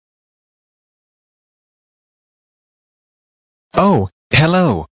Oh,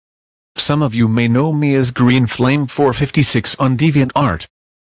 hello. Some of you may know me as Green Flame 456 on DeviantArt.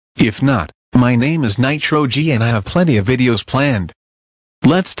 If not, my name is NitroG and I have plenty of videos planned.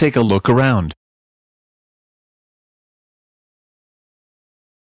 Let's take a look around.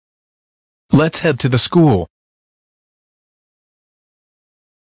 Let's head to the school.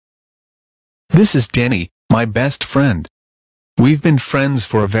 This is Danny, my best friend. We've been friends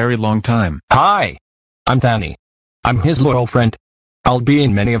for a very long time. Hi, I'm Danny. I'm his loyal friend. I'll be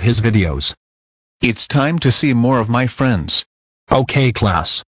in many of his videos. It's time to see more of my friends. Okay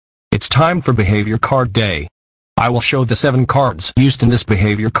class. It's time for Behavior Card Day. I will show the 7 cards used in this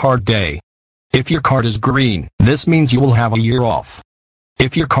Behavior Card Day. If your card is green, this means you will have a year off.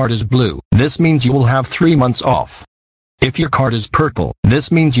 If your card is blue, this means you will have 3 months off. If your card is purple,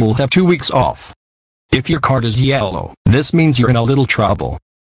 this means you will have 2 weeks off. If your card is yellow, this means you're in a little trouble.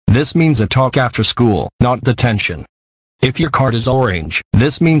 This means a talk after school, not detention. If your card is orange,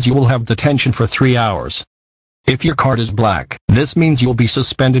 this means you will have detention for 3 hours. If your card is black, this means you'll be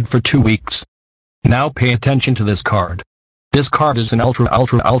suspended for 2 weeks. Now pay attention to this card. This card is an ultra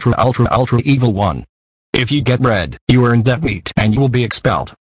evil one. If you get red, you are in dead meat and you will be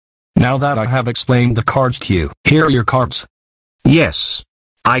expelled. Now that I have explained the cards to you, here are your cards. Yes.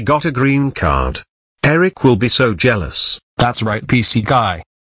 I got a green card. Eric will be so jealous. That's right, PC guy.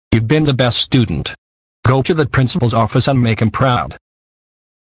 You've been the best student. Go to the principal's office and make him proud.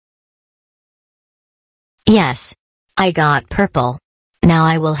 Yes. I got purple. Now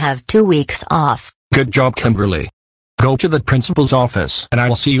I will have 2 weeks off. Good job, Kimberly. Go to the principal's office and I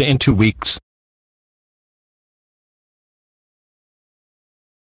will see you in 2 weeks.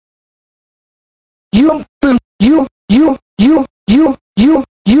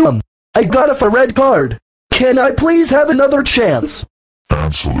 I got a red card. Can I please have another chance?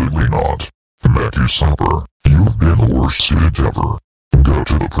 Absolutely not. Matthew Supper, you've been the worst student ever. Go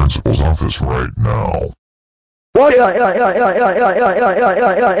to the principal's office right now.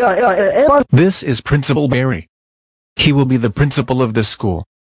 This is Principal Barry. He will be the principal of this school.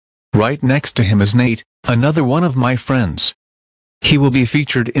 Right next to him is Nate, another one of my friends. He will be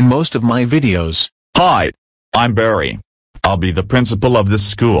featured in most of my videos. Hi, I'm Barry. I'll be the principal of this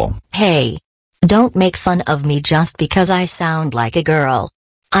school. Hey. Don't make fun of me just because I sound like a girl.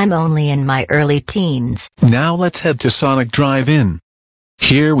 I'm only in my early teens. Now let's head to Sonic Drive-In.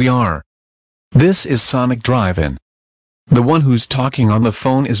 Here we are. This is Sonic Drive-In. The one who's talking on the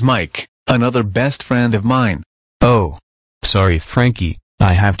phone is Mike, another best friend of mine. Oh. Sorry Frankie,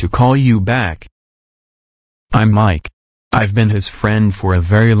 I have to call you back. I'm Mike. I've been his friend for a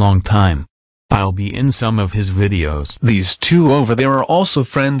very long time. I'll be in some of his videos. These two over there are also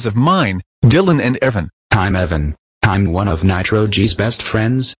friends of mine, Dylan and Evan. I'm Evan. I'm one of NitroG's best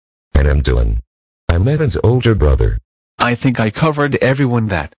friends. And I'm Dylan. I'm Evan's older brother. I think I covered everyone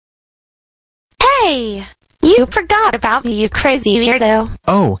that. Hey! You forgot about me, you crazy weirdo.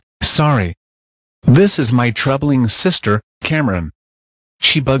 Oh, sorry. This is my troubling sister, Cameron.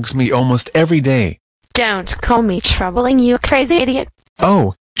 She bugs me almost every day. Don't call me troubling, you crazy idiot.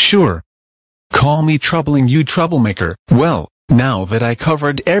 Oh, sure. Call me troubling, you troublemaker. Well, now that I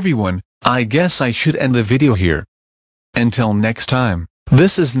covered everyone, I guess I should end the video here. Until next time,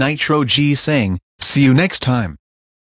 this is NitroG saying, see you next time.